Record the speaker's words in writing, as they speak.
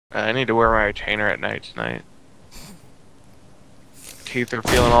I need to wear my retainer at night tonight. Teeth are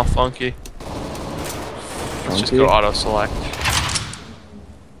feeling all funky. Let's just go auto select.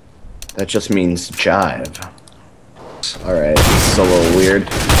 That just means jive. Alright, this is a little weird.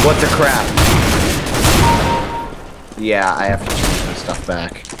 What the crap? Yeah, I have to change my stuff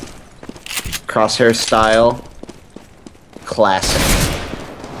back. Crosshair style. Classic.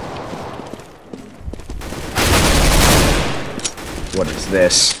 What is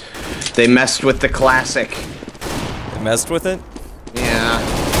this? They messed with the classic. They messed with it? Yeah.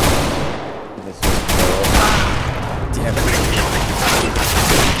 Damn it.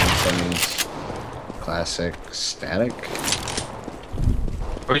 Classic static.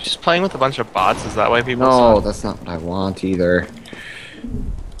 Are we just playing with a bunch of bots? Is that why people No, suck? that's not what I want either.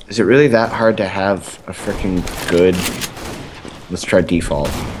 Is it really that hard to have a freaking good... Let's try default.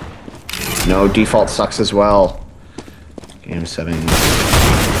 No, default sucks as well. Game settings.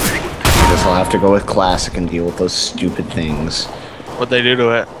 I guess I'll have to go with classic and deal with those stupid things. What'd they do to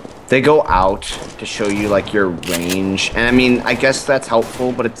it? They go out to show you like your range, and I mean, I guess that's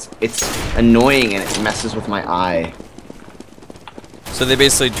helpful, but it's annoying and it messes with my eye. So they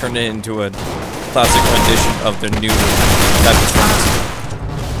basically turned it into a classic rendition of their new type of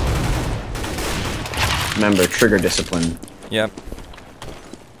Remember, trigger discipline. Yep.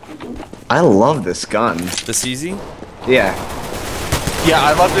 I love this gun. This easy? Yeah. Yeah,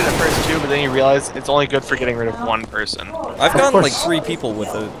 I loved it at first too, but then you realize it's only good for getting rid of one person. I've gotten like 3 people with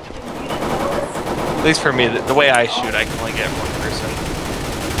it. At least for me, the way I shoot, I can only get one person.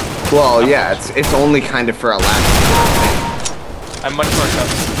 Well, yeah, it's only kind of for a last thing. I'm much more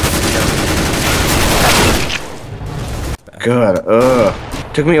accustomed. Good. Ugh.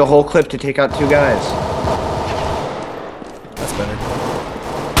 Took me a whole clip to take out 2 guys. That's better.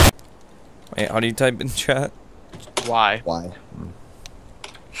 Wait, how do you type in chat? Why? Why?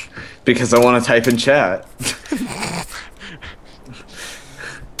 Because I want to type in chat.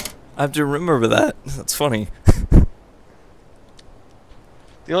 I have to remember that. That's funny.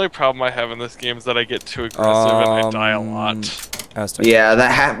 The only problem I have in this game is that I get too aggressive and I die a lot.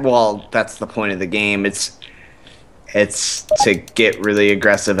 Yeah, well, that's the point of the game. It's to get really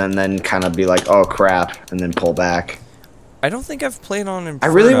aggressive and then kind of be like, oh crap, and then pull back. I don't think I've played on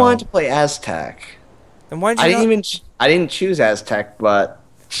Inferno. I really wanted to play Aztec. And why did you I didn't choose Aztec, but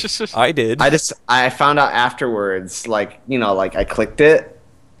I did. I found out afterwards, like, you know, like I clicked it.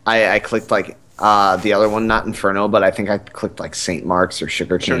 I clicked like the other one, not Inferno, but I think I clicked like St. Mark's or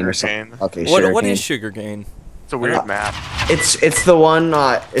Sugarcane or something. Okay, what is Sugarcane? It's a weird map. It's the one.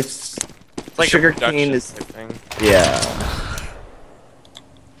 It's like Sugarcane is thing. Yeah.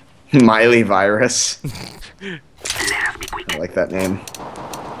 Miley Virus. I like that name.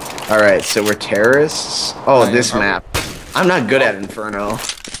 All right, so we're terrorists. Oh, this map. I'm not good at Inferno.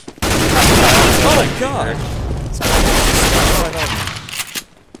 Oh my god.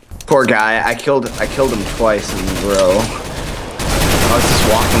 Poor guy. I killed him twice in a row. I was just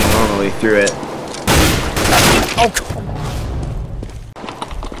walking normally through it. Oh, come on.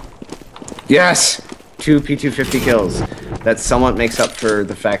 Yes! 2 P250 kills. That somewhat makes up for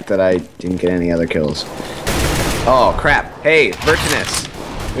the fact that I didn't get any other kills. Oh, crap. Hey, Virginus.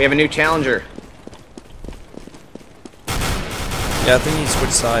 We have a new challenger. Yeah, I think he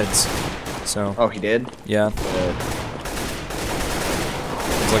switched sides. So. Oh, he did? Yeah.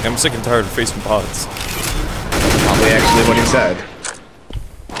 It's like, I'm sick and tired of facing bots. Probably actually what he said.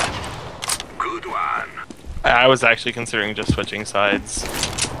 Good one. I was actually considering just switching sides.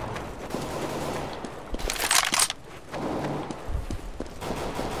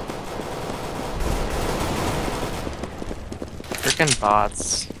 Freaking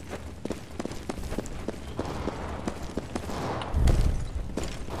bots.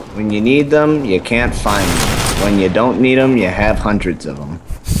 When you need them, you can't find them. When you don't need them, you have hundreds of them.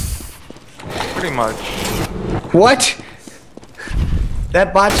 Pretty much. What?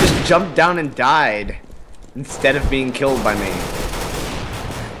 That bot just jumped down and died instead of being killed by me.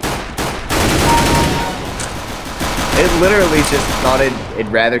 It literally just thought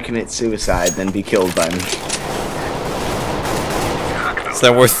it'd rather commit suicide than be killed by me. Is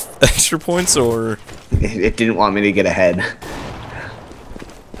that worth extra points, or? It didn't want me to get ahead.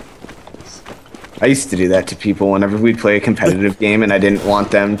 I used to do that to people whenever we'd play a competitive game and I didn't want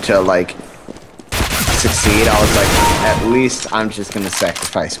them to, like, succeed. I was like, at least I'm just gonna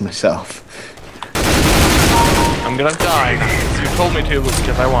sacrifice myself. I'm gonna die. You told me to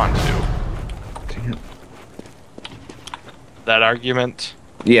because I want to. Damn. That argument?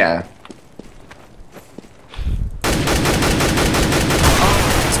 Yeah.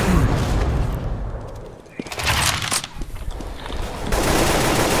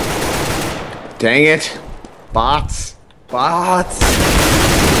 Dang it. Bots. Bots.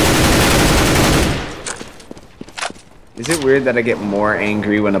 Is it weird that I get more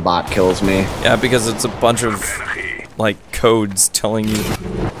angry when a bot kills me? Yeah, because it's a bunch of, like, codes telling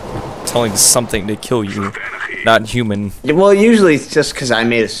something to kill you, not human. Yeah, well, usually it's just because I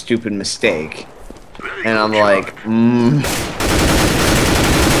made a stupid mistake. And I'm like, got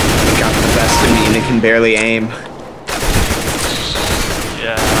the best of me and it can barely aim.